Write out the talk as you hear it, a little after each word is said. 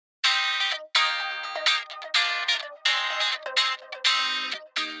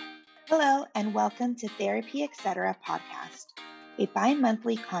and welcome to Therapy Etc. podcast, a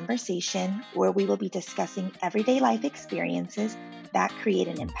bi-monthly conversation where we will be discussing everyday life experiences that create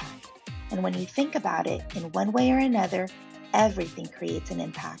an impact. And when you think about it, in one way or another, everything creates an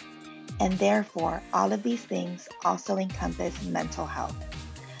impact. And therefore, all of these things also encompass mental health.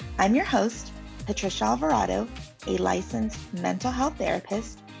 I'm your host, Patricia Alvarado, a licensed mental health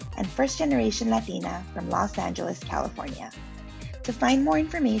therapist and first-generation Latina from Los Angeles, California. To find more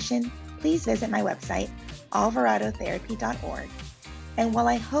information, please visit my website, alvaradotherapy.org. And while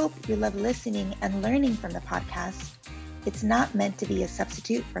I hope you love listening and learning from the podcast, it's not meant to be a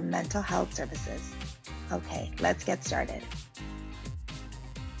substitute for mental health services. Okay, let's get started.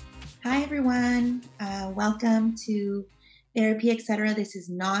 Hi, everyone. Welcome to Therapy Etc. This is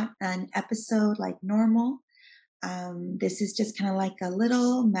not an episode like normal. This is just kind of like a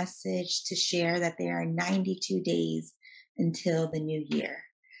little message to share that there are 92 days until the new year.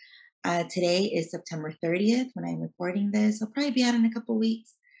 Today is September 30th when I'm recording this. I'll probably be out in a couple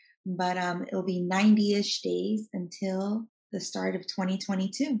weeks, but it'll be 90-ish days until the start of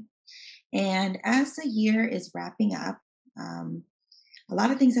 2022. And as the year is wrapping up, a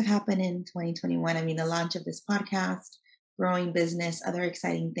lot of things have happened in 2021. I mean, the launch of this podcast, growing business, other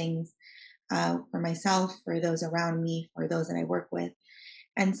exciting things for myself, for those around me, for those that I work with.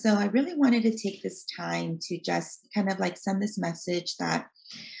 And so I really wanted to take this time to just kind of like send this message that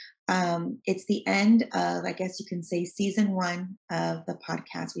it's the end of, I guess you can say, season 1 of the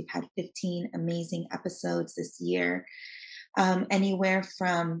podcast. We've had 15 amazing episodes this year, anywhere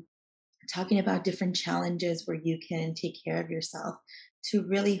from talking about different challenges where you can take care of yourself to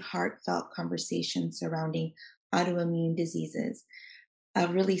really heartfelt conversations surrounding autoimmune diseases, a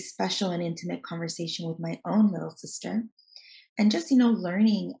really special and intimate conversation with my own little sister, and just,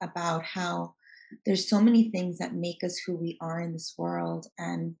 learning about how there's so many things that make us who we are in this world.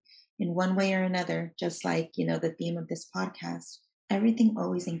 And in one way or another, just like, the theme of this podcast, everything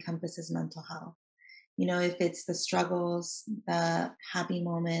always encompasses mental health. If it's the struggles, the happy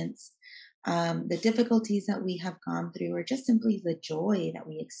moments, the difficulties that we have gone through, or just simply the joy that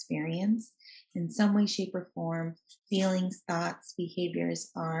we experience in some way, shape, or form, feelings, thoughts, behaviors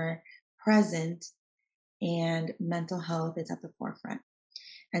are present, and mental health is at the forefront.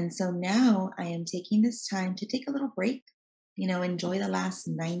 And so now I am taking this time to take a little break, enjoy the last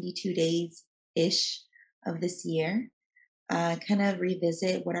 92 days-ish of this year, kind of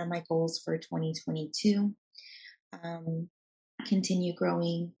revisit what are my goals for 2022, continue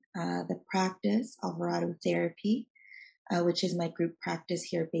growing the practice, Alvarado Therapy, which is my group practice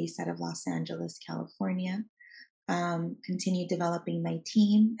here based out of Los Angeles, California, continue developing my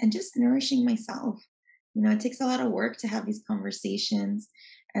team and just nourishing myself. It takes a lot of work to have these conversations.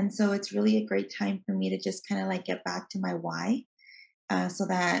 And so it's really a great time for me to just kind of like get back to my why, so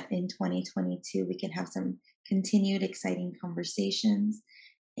that in 2022, we can have some continued exciting conversations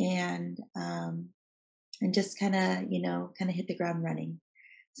and just kind of hit the ground running.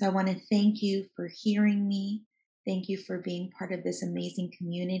 So I want to thank you for hearing me. Thank you for being part of this amazing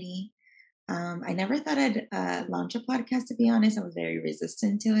community. I never thought I'd launch a podcast, to be honest. I was very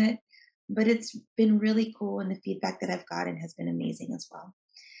resistant to it. But it's been really cool, and the feedback that I've gotten has been amazing as well.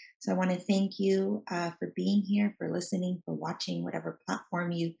 So I want to thank you for being here, for listening, for watching, whatever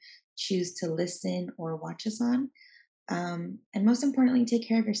platform you choose to listen or watch us on. And most importantly, take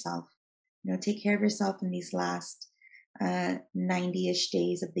care of yourself. Take care of yourself in these last 90-ish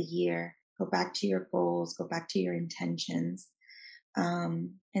days of the year. Go back to your goals, go back to your intentions,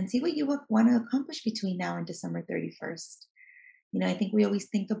 and see what you want to accomplish between now and December 31st. I think we always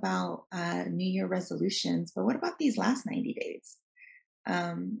think about New Year resolutions, but what about these last 90 days?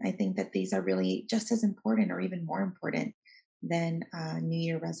 I think that these are really just as important or even more important than New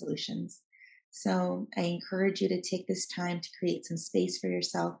Year resolutions. So I encourage you to take this time to create some space for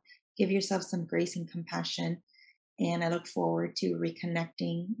yourself, give yourself some grace and compassion. And I look forward to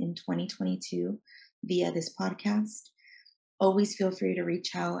reconnecting in 2022 via this podcast. Always feel free to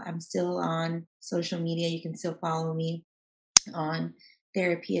reach out. I'm still on social media. You can still follow me on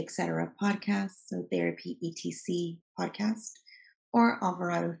Therapy Etc. podcast, so Therapy ETC podcast, or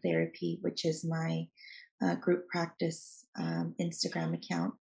Alvarado Therapy, which is my group practice Instagram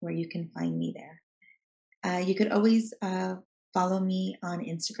account, where you can find me there. You could always follow me on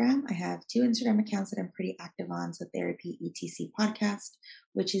Instagram. I have 2 Instagram accounts that I'm pretty active on. So Therapy ETC podcast,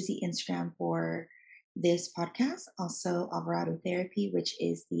 which is the Instagram for this podcast. Also Alvarado Therapy, which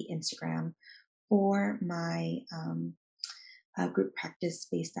is the Instagram for my group practice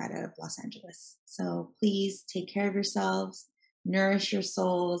based out of Los Angeles. So please take care of yourselves, nourish your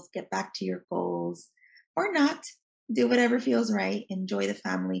souls, get back to your goals, or not. Do whatever feels right. Enjoy the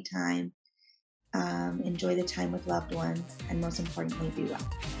family time. enjoy the time with loved ones, and most importantly, be well.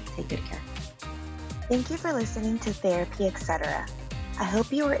 Take good care. Thank you for listening to Therapy Etc. I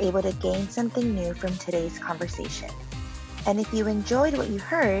hope you were able to gain something new from today's conversation. And if you enjoyed what you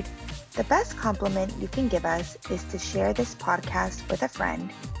heard, the best compliment you can give us is to share this podcast with a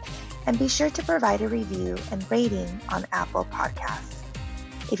friend, and be sure to provide a review and rating on Apple Podcasts.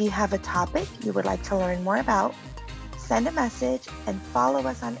 If you have a topic you would like to learn more about, send a message and follow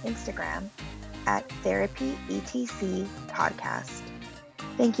us on Instagram at Therapy ETC Podcast.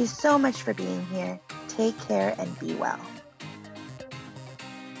 Thank you so much for being here. Take care and be well.